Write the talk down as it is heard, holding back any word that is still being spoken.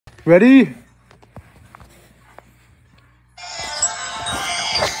Ready?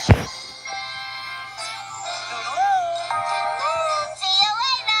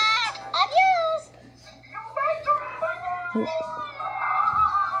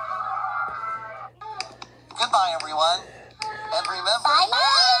 Goodbye, everyone. And remember... Bye-bye.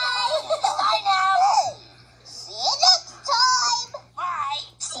 I know. See you next time. Bye.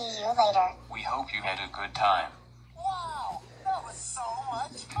 See you later. We hope you had a good time. Wow, that was so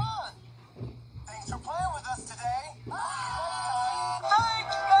much fun. Thanks for playing with us today. Thanks,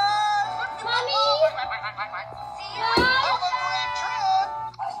 guys. Mommy. See you later. Have a great trip.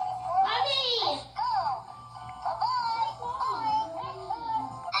 Mommy.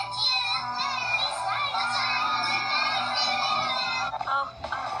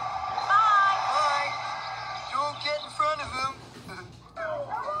 Bye. Don't get in front of him.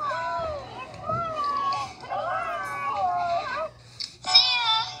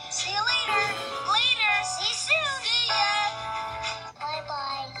 See you later. Later. See you soon. See ya.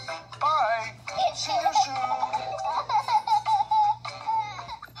 Bye-bye. Bye. See you soon.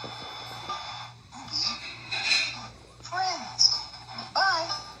 Friends. Bye.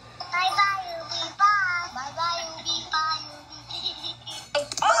 Bye-bye, Ubi. Bye. Bye-bye, Ubi. Bye, Ubi.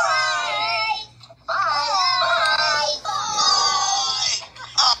 Bye. Bye. Bye.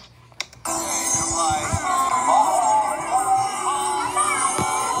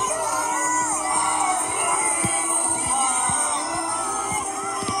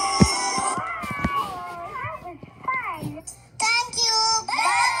 Thank you.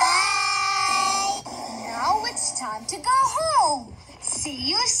 Bye-bye. Now it's time to go home. See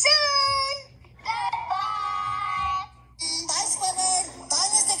you soon. Bye-bye. Bye, Squidward. Bye,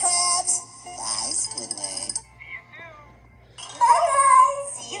 Mr. Krabs. Bye, Squidward. Bye-bye.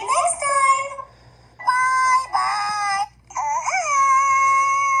 See you next time. Bye-bye.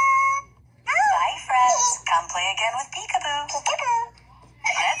 Bye, friends. Come play again with Peekaboo. Peekaboo.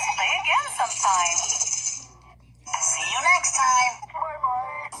 Let's play again sometime. See you next time.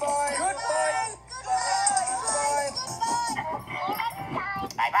 Bye. Goodbye.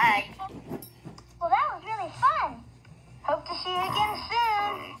 Bye-bye. Well, that was really fun. Hope to see you again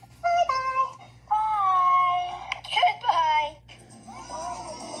soon. Bye-bye. Bye. Goodbye.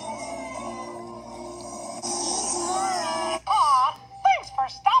 Aw, thanks for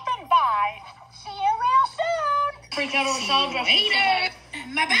stopping by. See you real soon. See you later.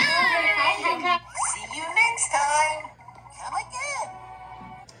 Bye-bye. See you next time. Come again.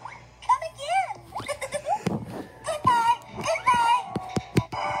 Come again. Goodbye. Goodbye.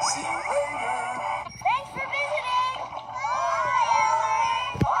 See you later. Thanks for visiting.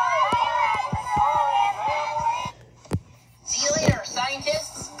 See you later,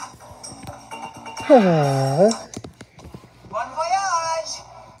 scientists. Aww. Bon voyage.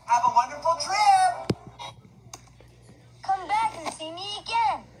 Have a wonderful trip. Come back and see me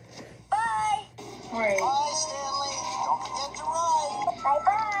again. Bye. Bye, Stanley. Don't forget to ride.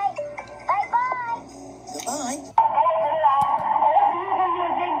 Bye-bye. Bye-bye. Goodbye.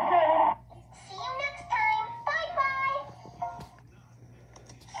 See you next time. Bye-bye.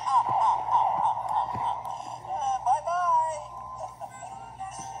 Bye-bye.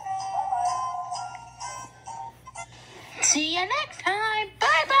 See you next time.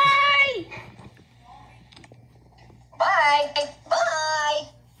 Bye-bye. Bye. Bye.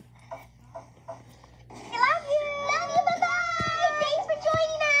 We love you. Love you. Bye-bye. Thanks for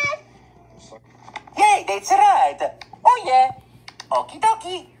joining us. Yay, that's right. Oh yeah. Okie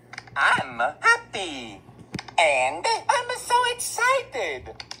dokie. I'm happy. And I'm so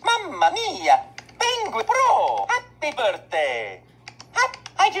excited. Mamma mia. Penguin Pro. Happy birthday.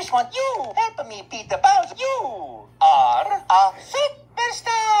 I just want you. Help me, Peter Bowser. You are a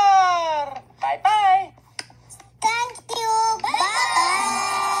superstar. Bye-bye. Thank you. Bye-bye.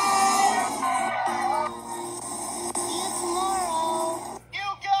 See you tomorrow. You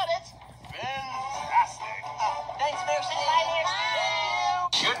got it. Fantastic. Thanks, Mercy.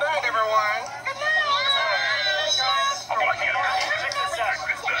 Good night, everyone. Good night. Check this out.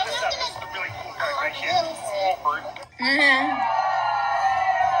 Check this out. This is the really cool guy right here.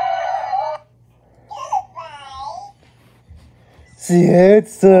 See you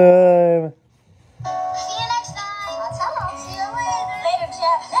next time.